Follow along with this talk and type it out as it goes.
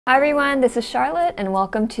Hi everyone, this is Charlotte and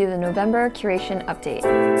welcome to the November Curation Update.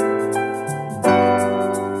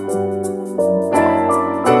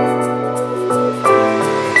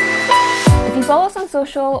 If you follow us on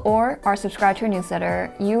social or are subscribed to our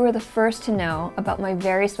newsletter, you were the first to know about my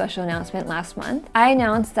very special announcement last month. I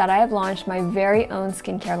announced that I have launched my very own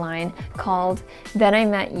skincare line called Then I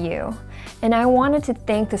Met You. And I wanted to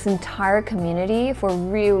thank this entire community for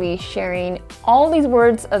really sharing all these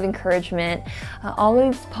words of encouragement, all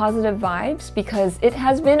these positive vibes, because it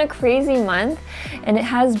has been a crazy month and it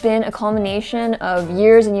has been a culmination of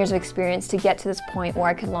years and years of experience to get to this point where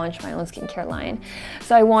I could launch my own skincare line.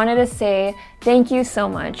 So I wanted to say thank you so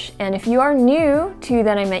much. And if you are new to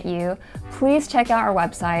Then I Met You, please check out our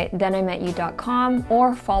website, thenimetyou.com,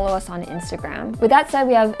 or follow us on Instagram. With that said,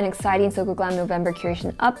 we have an exciting Soko Glam November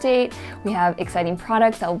Curation Update. We have exciting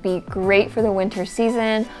products that will be great for the winter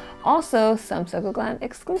season. Also, some Soko Glam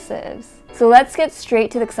exclusives. So let's get straight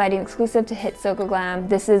to the exciting exclusive to hit Soko Glam.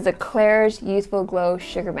 This is the Klairs Youthful Glow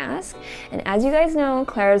Sugar Mask. And as you guys know,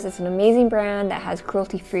 Klairs is an amazing brand that has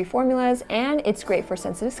cruelty-free formulas and it's great for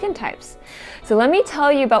sensitive skin types. So let me tell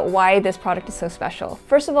you about why this product is so special.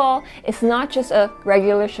 First of all, it's not just a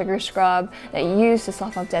regular sugar scrub that you use to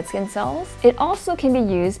slough off dead skin cells. It also can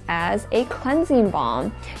be used as a cleansing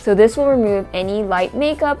balm. So this will remove any light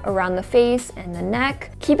makeup around the face and the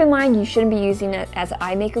neck. Keep in mind, you shouldn't be using it as an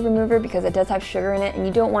eye makeup remover because it does have sugar in it and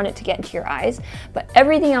you don't want it to get into your eyes, but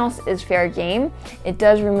everything else is fair game. It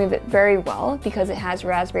does remove it very well because it has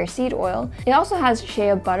raspberry seed oil. It also has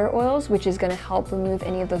shea butter oils, which is going to help remove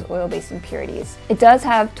any of those oil-based impurities. It does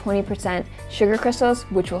have 20% sugar crystals,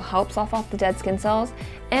 which will help slough off the dead skin cells,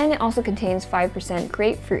 and it also contains 5%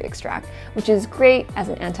 grapefruit extract, which is great as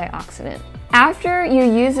an antioxidant. After you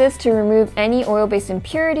use this to remove any oil-based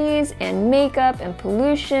impurities and makeup and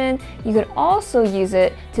pollution, you could also use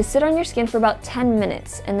it to sit on your skin for about 10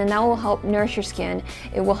 minutes, and then that will help nourish your skin.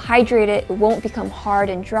 It will hydrate it, it won't become hard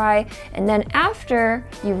and dry, and then after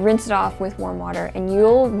you rinse it off with warm water and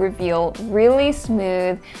you'll reveal really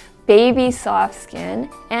smooth, baby soft skin,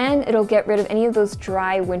 and it'll get rid of any of those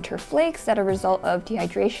dry winter flakes that are a result of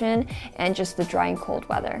dehydration and just the dry and cold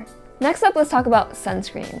weather. Next up, let's talk about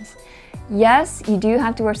sunscreens. Yes, you do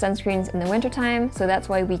have to wear sunscreens in the wintertime, so that's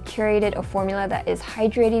why we curated a formula that is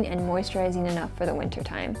hydrating and moisturizing enough for the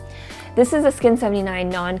wintertime. This is a Skin 79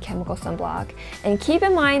 non-chemical sunblock, and keep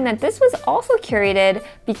in mind that this was also curated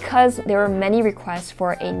because there were many requests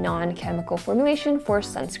for a non-chemical formulation for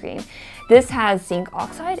sunscreen. This has zinc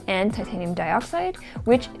oxide and titanium dioxide,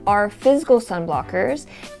 which are physical sunblockers,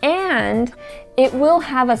 and it will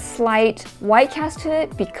have a slight white cast to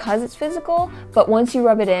it because it's physical, but once you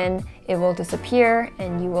rub it in, it will disappear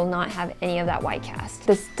and you will not have any of that white cast.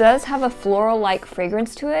 This does have a floral-like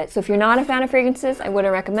fragrance to it, so if you're not a fan of fragrances, I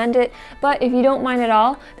wouldn't recommend it, but if you don't mind at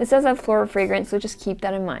all, this does have floral fragrance, so just keep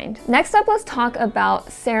that in mind. Next up, let's talk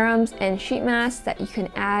about serums and sheet masks that you can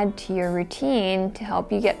add to your routine to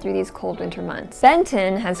help you get through these cold winter months.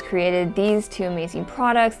 Benton has created these two amazing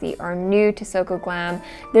products. They are new to Soko Glam.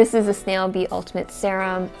 This is a Snail Bee Ultimate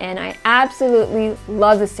Serum, and I absolutely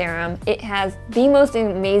love the serum. It has the most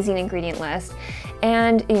amazing ingredient list,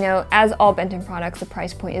 and you know, as all Benton products, the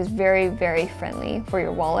price point is very, very friendly for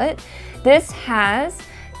your wallet. This has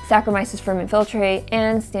Saccharomyces ferment filtrate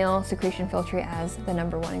and snail secretion filtrate as the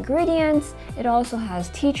 #1 ingredients. It also has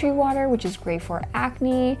tea tree water, which is great for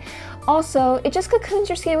acne. Also, it just cocoons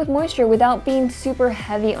your skin with moisture without being super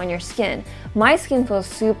heavy on your skin. My skin feels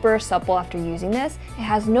super supple after using this. It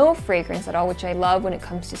has no fragrance at all, which I love when it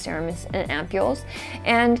comes to serums and ampules.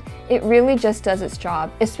 And it really just does its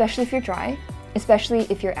job, especially if you're dry, especially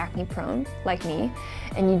if you're acne prone like me,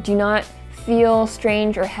 and you do not feel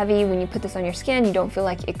strange or heavy when you put this on your skin. You don't feel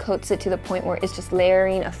like it coats it to the point where it's just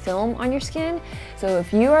layering a film on your skin. So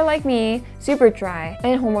if you are like me, super dry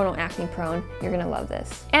and hormonal acne prone, you're gonna love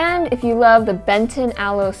this. And if you love the Benton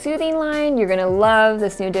Aloe Soothing line, you're gonna love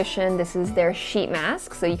this new addition. This is their sheet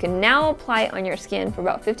mask. So you can now apply it on your skin for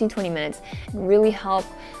about 15-20 minutes and really help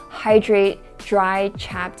hydrate dry,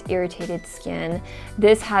 chapped, irritated skin.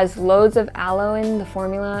 This has loads of aloe in the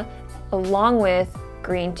formula along with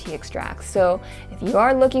green tea extracts. So if you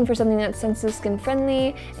are looking for something that's sensitive skin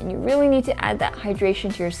friendly and you really need to add that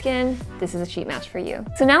hydration to your skin, this is a sheet mask for you.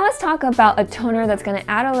 So now let's talk about a toner that's going to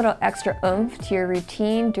add a little extra oomph to your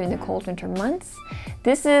routine during the cold winter months.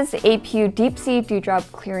 This is the APU Deep Sea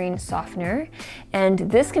Dewdrop Clearing Softener, and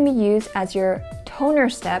this can be used as your toner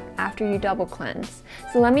step after you double cleanse.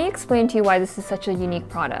 So let me explain to you why this is such a unique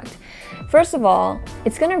product. First of all,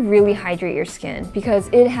 it's gonna really hydrate your skin because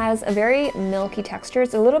it has a very milky texture.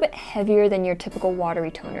 It's a little bit heavier than your typical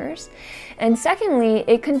watery toners. And secondly,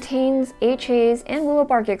 it contains HAs and willow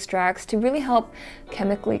bark extracts to really help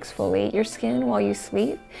chemically exfoliate your skin while you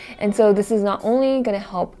sleep. And so this is not only gonna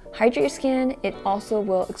help hydrate your skin, it also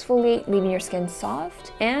will exfoliate, leaving your skin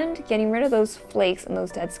soft and getting rid of those flakes and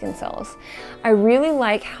those dead skin cells. I really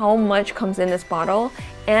like how much comes in this bottle,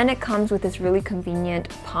 and it comes with this really convenient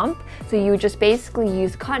pump. So you would just basically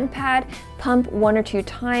use a cotton pad, pump 1 or 2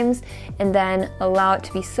 times, and then allow it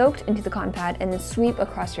to be soaked into the cotton pad and then sweep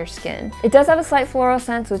across your skin. It does have a slight floral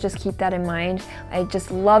scent, so just keep that in mind. I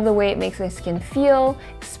just love the way it makes my skin feel,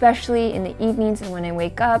 especially in the evenings and when I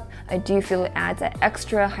wake up. I do feel it adds that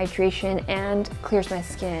extra hydration and clears my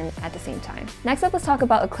skin at the same time. Next up, let's talk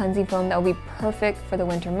about a cleansing foam that will be perfect for the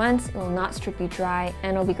winter months. It will not strictly dry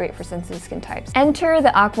and it'll be great for sensitive skin types. Enter the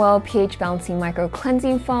Acwell pH Balancing Micro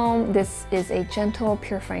Cleansing Foam. This is a gentle,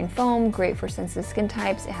 purifying foam, great for sensitive skin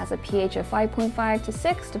types. It has a pH of 5.5 to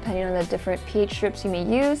 6, depending on the different pH strips you may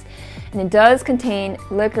use. And it does contain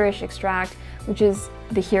licorice extract, which is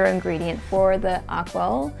the hero ingredient for the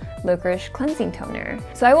Acwell Licorice Cleansing Toner.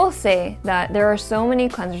 So I will say that there are so many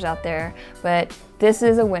cleansers out there, but this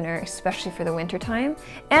is a winner, especially for the winter time.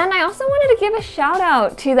 And I also wanted to give a shout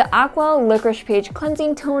out to the Acwell Licorice pH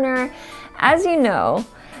Cleansing Toner. As you know,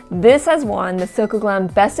 this has won the Soko Glam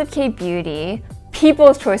Best of K-Beauty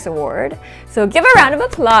People's Choice Award. So give a round of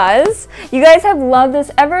applause. You guys have loved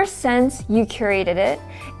this ever since you curated it.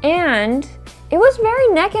 And it was very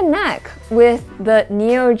neck and neck with the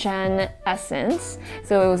Neogen Essence.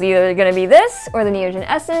 So it was either gonna be this or the Neogen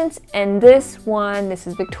Essence, and this one, this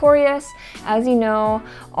is victorious. As you know,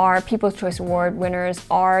 our People's Choice Award winners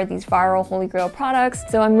are these viral Holy Grail products.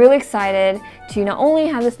 So I'm really excited to not only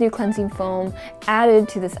have this new cleansing foam added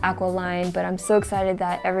to this Aqua line, but I'm so excited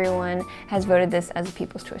that everyone has voted this as a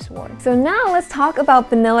People's Choice Award. So now let's talk about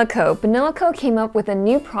Banila Co. Banila Co came up with a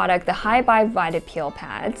new product, the High by Vita Peel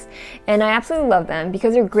Pads, and I absolutely love them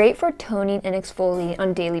because they're great for toning and exfoliating on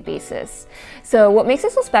a daily basis. So what makes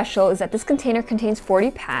it so special is that this container contains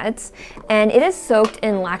 40 pads, and it is soaked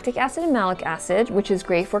in lactic acid and malic acid, which is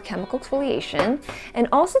great for chemical exfoliation. And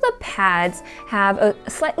also the pads have a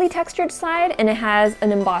slightly textured side and it has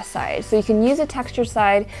an embossed side. So you can use a textured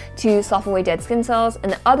side to soften away dead skin cells,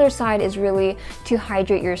 and the other side is really to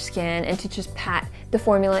hydrate your skin and to just pat the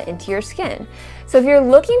formula into your skin. So if you're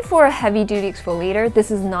looking for a heavy-duty exfoliator,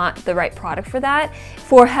 this is not the right product for that.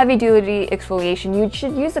 For heavy-duty exfoliation, you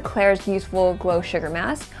should use the Klairs Youthful Glow Sugar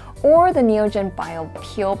Mask or the Neogen Bio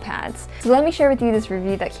Peel Pads. So let me share with you this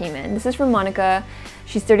review that came in. This is from Monica.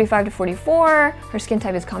 She's 35 to 44, her skin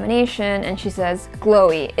type is combination, and she says,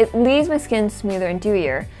 glowy. It leaves my skin smoother and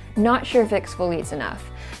dewier. Not sure if it exfoliates enough.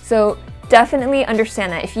 So definitely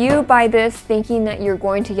understand that if you buy this thinking that you're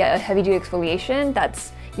going to get a heavy-duty exfoliation,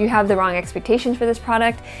 you have the wrong expectations for this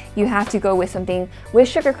product. You have to go with something with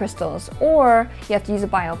sugar crystals, or you have to use a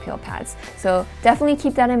bio peel pads. So definitely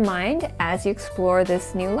keep that in mind as you explore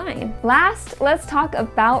this new line. Last, let's talk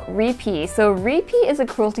about Repi. So Repi is a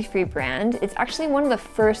cruelty-free brand. It's actually one of the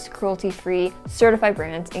first cruelty-free certified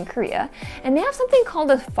brands in Korea. And they have something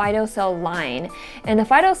called the PhytoCELL line. And the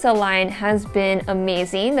PhytoCELL line has been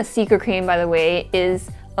amazing. The Secret Cream, by the way, is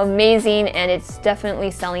amazing, and it's definitely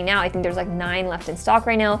selling out. I think there's like 9 left in stock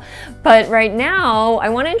right now. But right now, I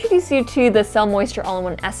want to introduce you to the Cell Moisture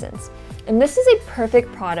All-in-One Essence. And this is a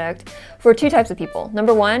perfect product for 2 types of people.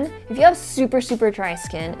 Number 1, if you have super dry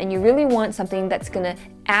skin and you really want something that's gonna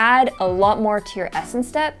add a lot more to your essence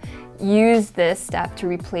step, use this step to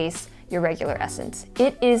replace your regular essence.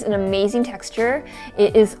 It is an amazing texture.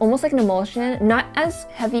 It is almost like an emulsion, not as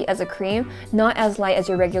heavy as a cream, not as light as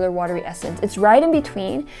your regular watery essence. It's right in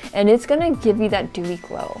between, and it's gonna give you that dewy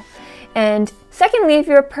glow. And secondly, if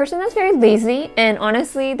you're a person that's very lazy, and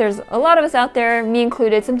honestly, there's a lot of us out there, me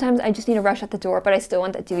included, sometimes I just need to rush out the door, but I still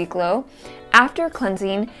want that dewy glow. After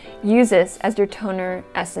cleansing, use this as your toner,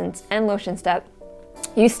 essence, and lotion step.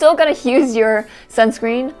 You still gotta use your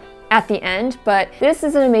sunscreen at the end, but this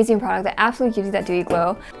is an amazing product that absolutely gives you that dewy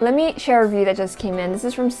glow. Let me share a review that just came in. This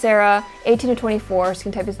is from Sarah, 18 to 24,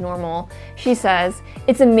 skin type is normal. She says,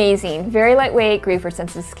 it's amazing, very lightweight, great for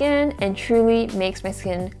sensitive skin, and truly makes my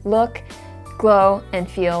skin look, glow, and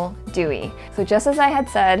feel dewy. So just as I had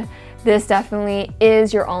said, this definitely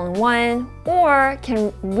is your all-in-one, or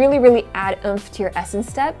can really add oomph to your essence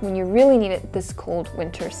step when you really need it this cold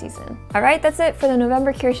winter season. All right, that's it for the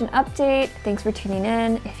November curation update. Thanks for tuning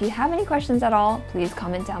in. If you have any questions at all, please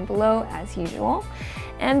comment down below as usual.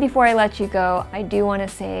 And before I let you go, I do want to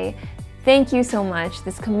say Thank you so much.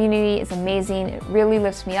 This community is amazing. It really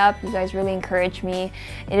lifts me up. You guys really encourage me.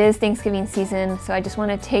 It is Thanksgiving season, so I just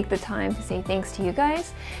want to take the time to say thanks to you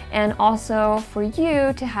guys, and also for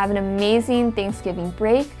you to have an amazing Thanksgiving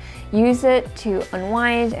break. Use it to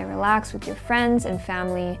unwind and relax with your friends and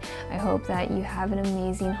family. I hope that you have an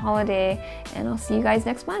amazing holiday, and I'll see you guys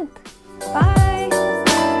next month. Bye!